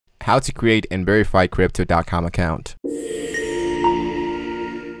how to create and verify Crypto.com account.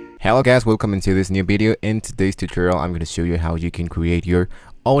 Hello guys, welcome into this new video. In today's tutorial, I'm going to show you how you can create your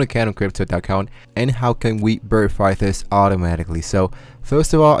own account on Crypto.com and how can we verify this automatically. So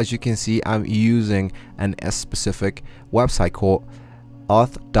first of all, as you can see, I'm using a specific website called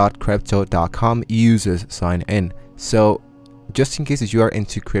auth.crypto.com users sign in. So just in case you are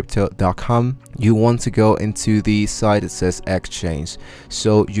into Crypto.com, you want to go into the site that says exchange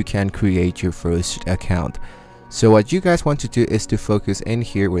so you can create your first account. So what you guys want to do is to focus in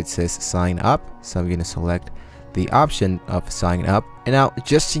here where it says sign up. So I'm going to select the option of sign up. And now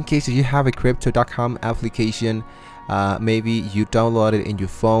just in case you have a Crypto.com application, maybe you download it in your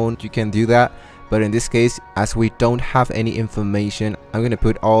phone, you can do that. But in this case, as we don't have any information, I'm going to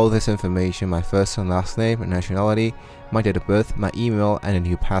put all this information: my first and last name, my nationality, my date of birth, my email, and a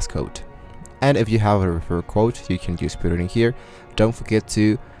new passcode. And if you have a referral code, you can just put it in here. Don't forget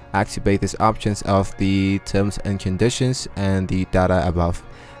to activate these options of the terms and conditions and the data above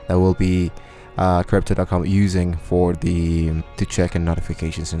that will be Crypto.com using for to check and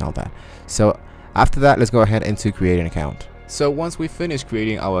notifications and all that. So after that, let's go ahead and to create an account. So once we finish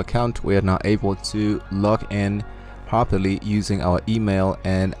creating our account, we are now able to log in properly using our email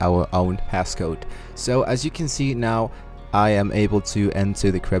and our own passcode. So as you can see now, I am able to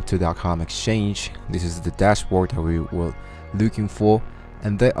enter the Crypto.com exchange. This is the dashboard that we were looking for,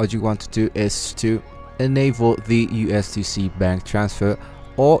 and then all you want to do is to enable the USDC bank transfer,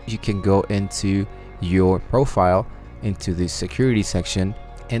 or you can go into your profile into the security section,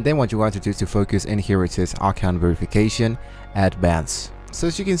 and then what you want to do is to focus in here where it says account verification advanced. So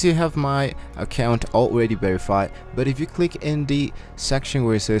as you can see, I have my account already verified, but if you click in the section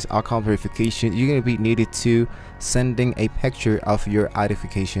where it says account verification, you're going to be needed to sending a picture of your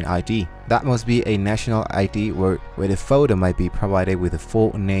identification ID. That must be a national ID where the photo might be provided with a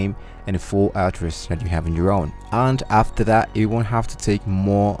full name and a full address that you have in your own. And after that, it won't have to take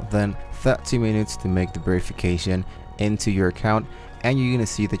more than 30 minutes to make the verification into your account, and you're going to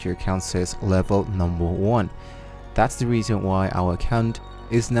see that your account says level number 1. That's the reason why our account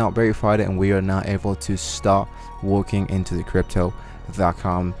is now verified and we are now able to start working into the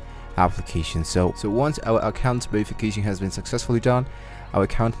Crypto.com application. So once our account verification has been successfully done, our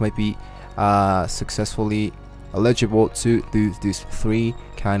account might be successfully eligible to do these 3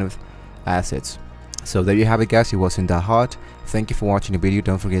 kind of assets. So there you have it guys, it wasn't that hard. Thank you for watching the video.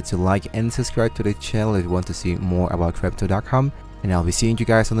 Don't forget to like and subscribe to the channel if you want to see more about Crypto.com, and I'll be seeing you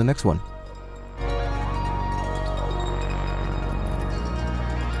guys on the next one.